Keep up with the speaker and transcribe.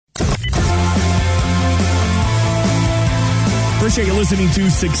Appreciate you listening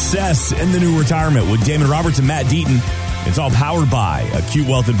to Success in the New Retirement with Damon Roberts and Matt Deaton. It's all powered by Acute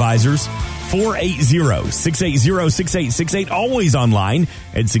Wealth Advisors. 480-680-6868. Always online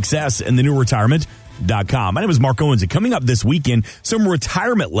at successinthenewretirement.com. My name is Mark Owens, and coming up this weekend, some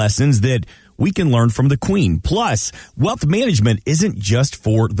retirement lessons that we can learn from the Queen. Plus, wealth management isn't just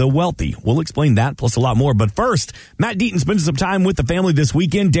for the wealthy. We'll explain that, plus a lot more. But first, Matt Deaton spending some time with the family this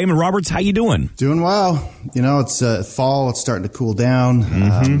weekend. Damon Roberts, how you doing? Doing well. You know, it's fall. It's starting to cool down.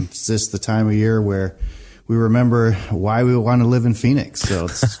 It's just the time of year where we remember why we want to live in Phoenix. So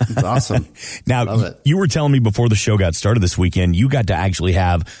it's awesome. Now, you were telling me before the show got started this weekend, you got to actually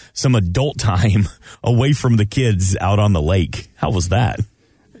have some adult time away from the kids out on the lake. How was that?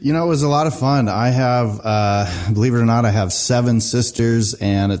 You know, it was a lot of fun. I have, believe it or not, I have 7 sisters,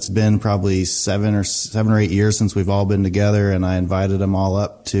 and it's been probably 7 or 8 years since we've all been together, and I invited them all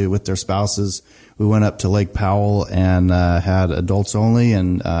up with their spouses. We went up to Lake Powell and had adults only,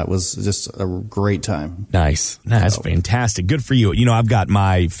 and it was just a great time. Nice. That's fantastic. Good for you. You know, I've got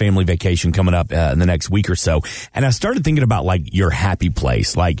my family vacation coming up in the next week or so, and I started thinking about, like, your happy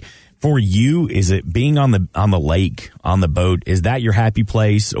place. Like, for you, is it being on the lake, on the boat, is that your happy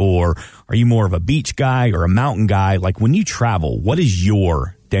place, or are you more of a beach guy or a mountain guy? Like, when you travel,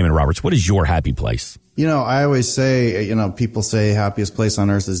 Damon Roberts, what is your happy place? You know, I always say, people say happiest place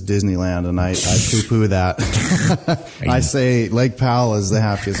on earth is Disneyland, and I poo-poo that. I say Lake Powell is the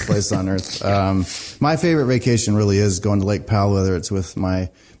happiest place on earth. My favorite vacation really is going to Lake Powell, whether it's with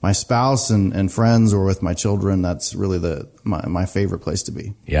my spouse and friends or with my children. That's really my favorite place to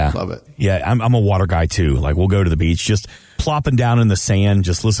be. Yeah. Love it. Yeah, I'm a water guy too. Like, we'll go to the beach, just plopping down in the sand,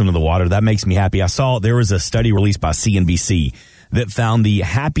 just listening to the water. That makes me happy. I saw there was a study released by CNBC that found the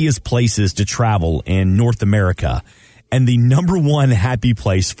happiest places to travel in North America. And the number one happy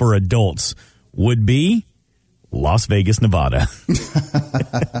place for adults would be Las Vegas, Nevada.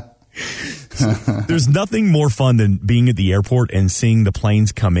 There's nothing more fun than being at the airport and seeing the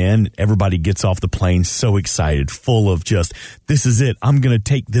planes come in. Everybody gets off the plane so excited, full of just, this is it. I'm going to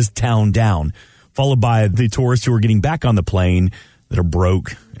take this town down. Followed by the tourists who are getting back on the plane that are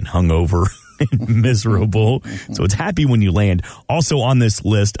broke and hungover and miserable. So it's happy when you land. Also on this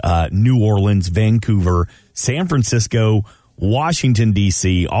list, New Orleans, Vancouver, San Francisco, Washington,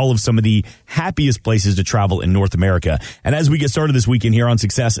 D.C., all of some of the happiest places to travel in North America. And as we get started this weekend here on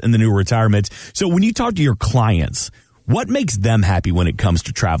Success in the New Retirement, so when you talk to your clients, what makes them happy when it comes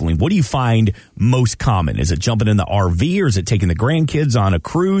to traveling? What do you find most common? Is it jumping in the RV, or is it taking the grandkids on a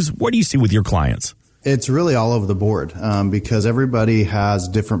cruise? What do you see with your clients? It's really all over the board because everybody has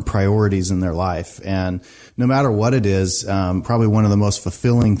different priorities in their life. And no matter what it is, probably one of the most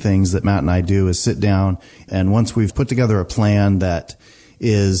fulfilling things that Matt and I do is sit down, and once we've put together a plan that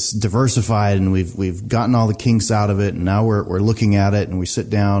is diversified and we've gotten all the kinks out of it, and now we're looking at it, and we sit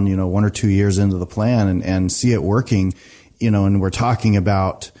down, 1 or 2 years into the plan and see it working, and we're talking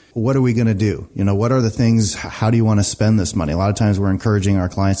about, what are we going to do? What are the things? How do you want to spend this money? A lot of times we're encouraging our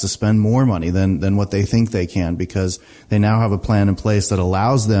clients to spend more money than what they think they can, because they now have a plan in place that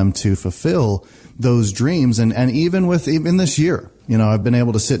allows them to fulfill those dreams. And even this year, I've been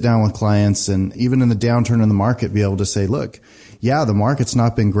able to sit down with clients, and even in the downturn in the market, be able to say, look, yeah, the market's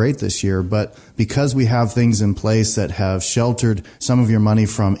not been great this year, but because we have things in place that have sheltered some of your money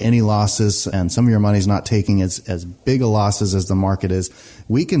from any losses, and some of your money's not taking as big a losses as the market is,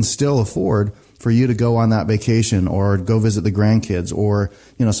 we can still afford for you to go on that vacation or go visit the grandkids, or,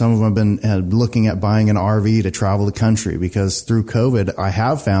 some of them have been looking at buying an RV to travel the country, because through COVID, I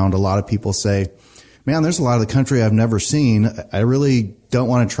have found a lot of people say, man, there's a lot of the country I've never seen. I really don't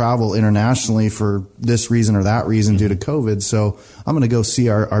want to travel internationally for this reason or that reason due to COVID. So I'm going to go see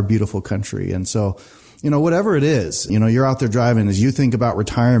our beautiful country. And so, whatever it is, you're out there driving, as you think about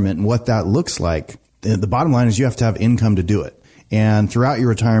retirement and what that looks like, the bottom line is you have to have income to do it. And throughout your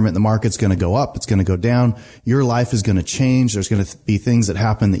retirement, the market's going to go up. It's going to go down. Your life is going to change. There's going to be things that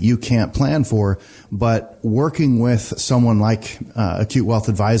happen that you can't plan for. But working with someone like Acute Wealth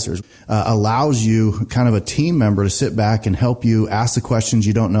Advisors allows you, kind of a team member, to sit back and help you ask the questions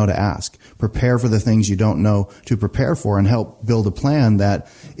you don't know to ask, prepare for the things you don't know to prepare for, and help build a plan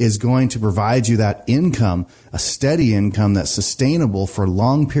that is going to provide you that income, a steady income that's sustainable for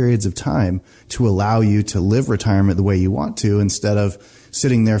long periods of time, to allow you to live retirement the way you want to, instead of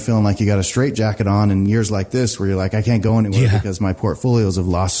sitting there feeling like you got a straitjacket on in years like this, where you're like, I can't go anywhere because my portfolios have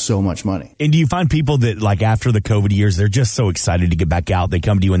lost so much money. And do you find people that, like, after the COVID years, they're just so excited to get back out? They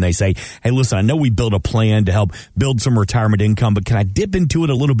come to you and they say, hey, listen, I know we built a plan to help build some retirement income, but can I dip into it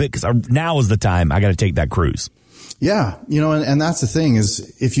a little bit? Because now is the time. I got to take that cruise. Yeah. And that's the thing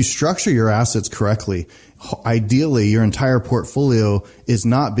is if you structure your assets correctly, ideally your entire portfolio is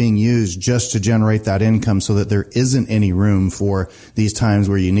not being used just to generate that income so that there isn't any room for these times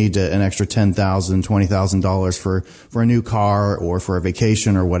where you need an extra $10,000, $20,000 for a new car or for a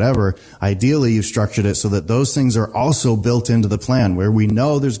vacation or whatever. Ideally, you've structured it so that those things are also built into the plan where we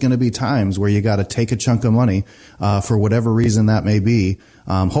know there's going to be times where you got to take a chunk of money, for whatever reason that may be.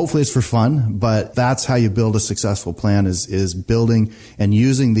 Hopefully it's for fun, but that's how you build a successful plan is building and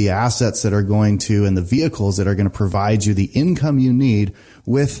using the assets that are going to and the vehicles that are going to provide you the income you need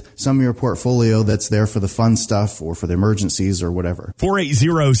with some of your portfolio that's there for the fun stuff or for the emergencies or whatever.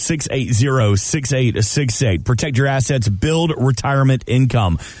 480-680-6868. Protect your assets, build retirement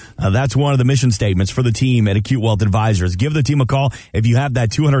income. That's one of the mission statements for the team at Acute Wealth Advisors. Give the team a call. If you have that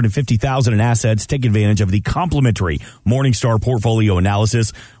 $250,000 in assets, take advantage of the complimentary Morningstar portfolio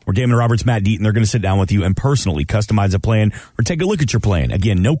analysis where Damon Roberts, Matt Deaton, they're going to sit down with you and personally customize a plan or take a look at your plan.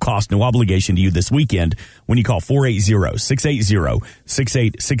 Again, no cost, no obligation to you this weekend when you call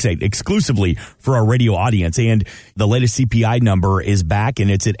 480-680-6868 exclusively for our radio audience. And the latest CPI number is back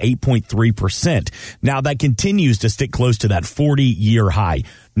and it's at 8.3%. Now that continues to stick close to that 40-year high.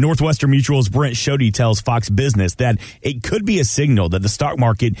 Northwestern Mutual's Brent Shoddy tells Fox Business that it could be a signal that the stock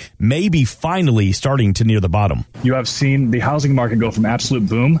market may be finally starting to near the bottom. You have seen the housing market go from absolute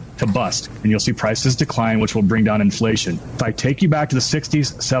boom to bust, and you'll see prices decline, which will bring down inflation. If I take you back to the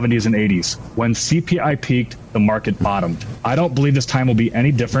 60s, 70s, and 80s, when CPI peaked, the market bottomed. I don't believe this time will be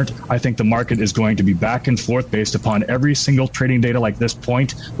any different. I think the market is going to be back and forth based upon every single trading data like this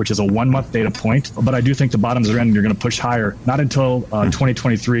point, which is a 1-month data point. But I do think the bottoms are in and you're going to push higher, not until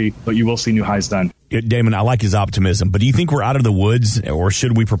 2023, but you will see new highs then. Damon, I like his optimism, but do you think we're out of the woods or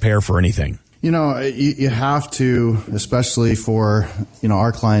should we prepare for anything? You have to, especially for,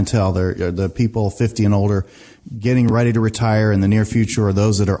 our clientele, the people 50 and older getting ready to retire in the near future or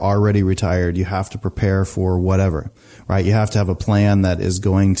those that are already retired. You have to prepare for whatever, right? You have to have a plan that is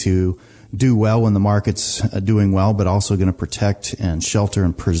going to do well when the market's doing well, but also going to protect and shelter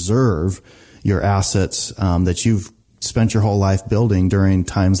and preserve your assets that you've spent your whole life building during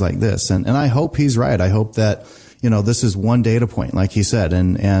times like this. And I hope he's right. I hope that, this is one data point, like he said,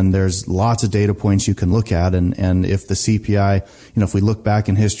 and there's lots of data points you can look at. And if the CPI, if we look back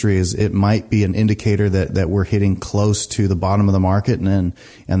in history, it might be an indicator that we're hitting close to the bottom of the market. And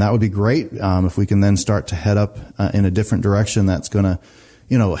that would be great. If we can then start to head up in a different direction, that's going to,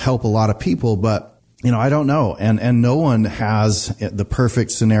 help a lot of people. But I don't know. And no one has the perfect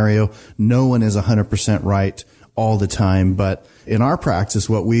scenario. No one is 100% right all the time. But in our practice,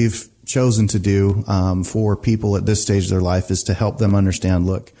 what we've chosen to do for people at this stage of their life is to help them understand,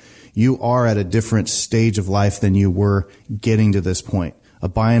 look, you are at a different stage of life than you were getting to this point. A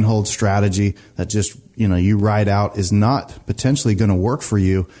buy and hold strategy that just, you ride out is not potentially going to work for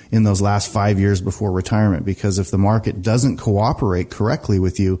you in those last 5 years before retirement, because if the market doesn't cooperate correctly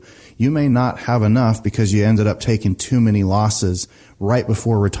with you, you may not have enough because you ended up taking too many losses right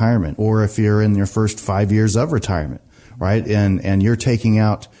before retirement, or if you're in your first 5 years of retirement, right? And you're taking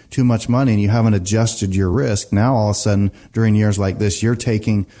out too much money and you haven't adjusted your risk. Now all of a sudden during years like this, you're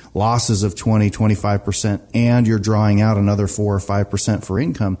taking losses of 20, 25% and you're drawing out another 4 or 5% for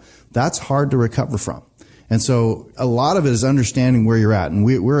income. That's hard to recover from. And so a lot of it is understanding where you're at. And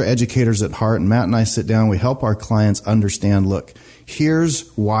we're educators at heart, and Matt and I sit down, we help our clients understand, look, here's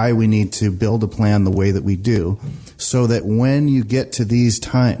why we need to build a plan the way that we do so that when you get to these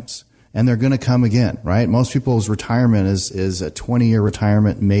times, and they're going to come again, right? Most people's retirement is a 20-year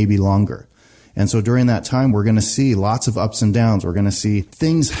retirement, maybe longer. And so during that time, we're going to see lots of ups and downs. We're going to see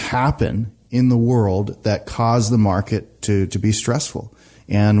things happen in the world that cause the market to be stressful.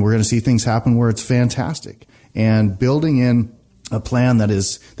 And we're going to see things happen where it's fantastic. And building in a plan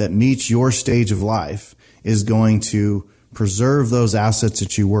that meets your stage of life is going to preserve those assets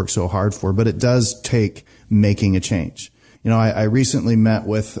that you work so hard for. But it does take making a change. I recently met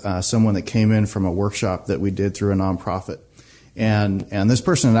with someone that came in from a workshop that we did through a nonprofit. And this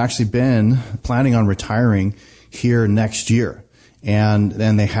person had actually been planning on retiring here next year. And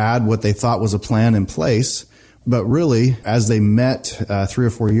then they had what they thought was a plan in place. But really, as they met 3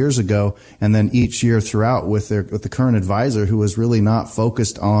 or 4 years ago, and then each year throughout with the current advisor, who was really not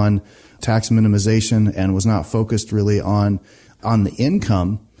focused on tax minimization and was not focused really on the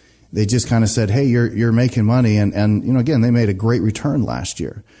income, they just kind of said, hey, you're making money. And again, they made a great return last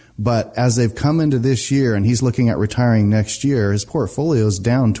year. But as they've come into this year and he's looking at retiring next year, his portfolio is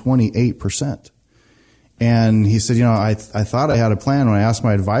down 28%. And he said, I thought I had a plan. When I asked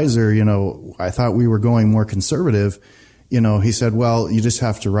my advisor, I thought we were going more conservative. he said, well, you just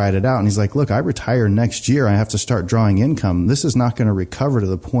have to ride it out. And he's like, look, I retire next year. I have to start drawing income. This is not going to recover to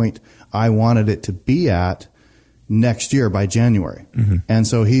the point I wanted it to be at next year by January. Mm-hmm. And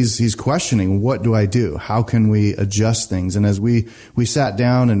so he's questioning, what do I do? How can we adjust things? And as we sat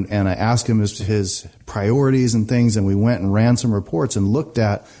down and I asked him his priorities and things, and we went and ran some reports and looked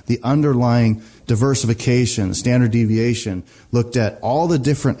at the underlying diversification, standard deviation, looked at all the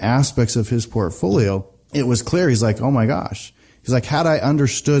different aspects of his portfolio, it was clear. He's like, oh my gosh. He's like, had I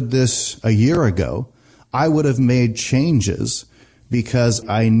understood this a year ago, I would have made changes, because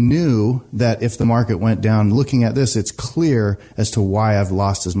I knew that if the market went down, looking at this, it's clear as to why I've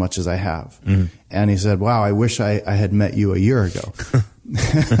lost as much as I have. Mm-hmm. And he said, wow, I wish I had met you a year ago.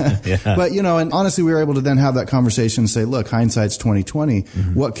 Yeah. But, and honestly, we were able to then have that conversation and say, look, hindsight's 2020.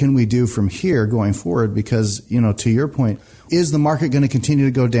 Mm-hmm. What can we do from here going forward? Because, to your point, is the market going to continue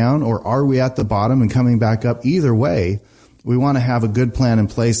to go down, or are we at the bottom and coming back up? Either way, we want to have a good plan in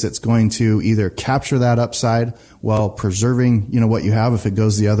place that's going to either capture that upside while preserving, what you have if it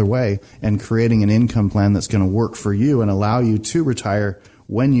goes the other way, and creating an income plan that's going to work for you and allow you to retire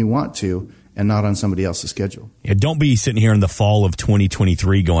when you want to and not on somebody else's schedule. Yeah, don't be sitting here in the fall of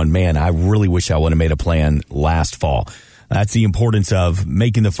 2023 going, man, I really wish I would have made a plan last fall. That's the importance of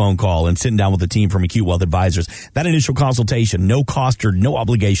making the phone call and sitting down with the team from Acute Wealth Advisors. That initial consultation, no cost or no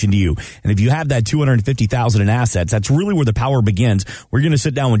obligation to you. And if you have that $250,000 in assets, that's really where the power begins. We're going to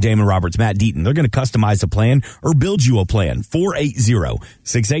sit down with Damon Roberts, Matt Deaton. They're going to customize a plan or build you a plan.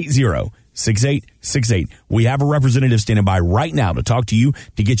 480-680-6868. We have a representative standing by right now to talk to you,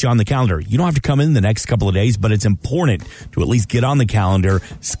 to get you on the calendar. You don't have to come in the next couple of days, but it's important to at least get on the calendar,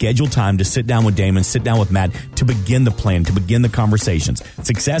 schedule time to sit down with Damon, sit down with Matt, to begin the plan, to begin the conversations.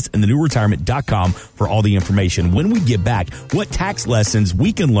 SuccessInTheNewRetirement.com for all the information. When we get back, what tax lessons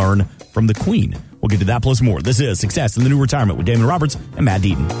we can learn from the Queen. We'll get to that plus more. This is Success in the New Retirement with Damon Roberts and Matt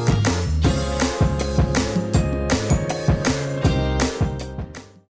Deaton.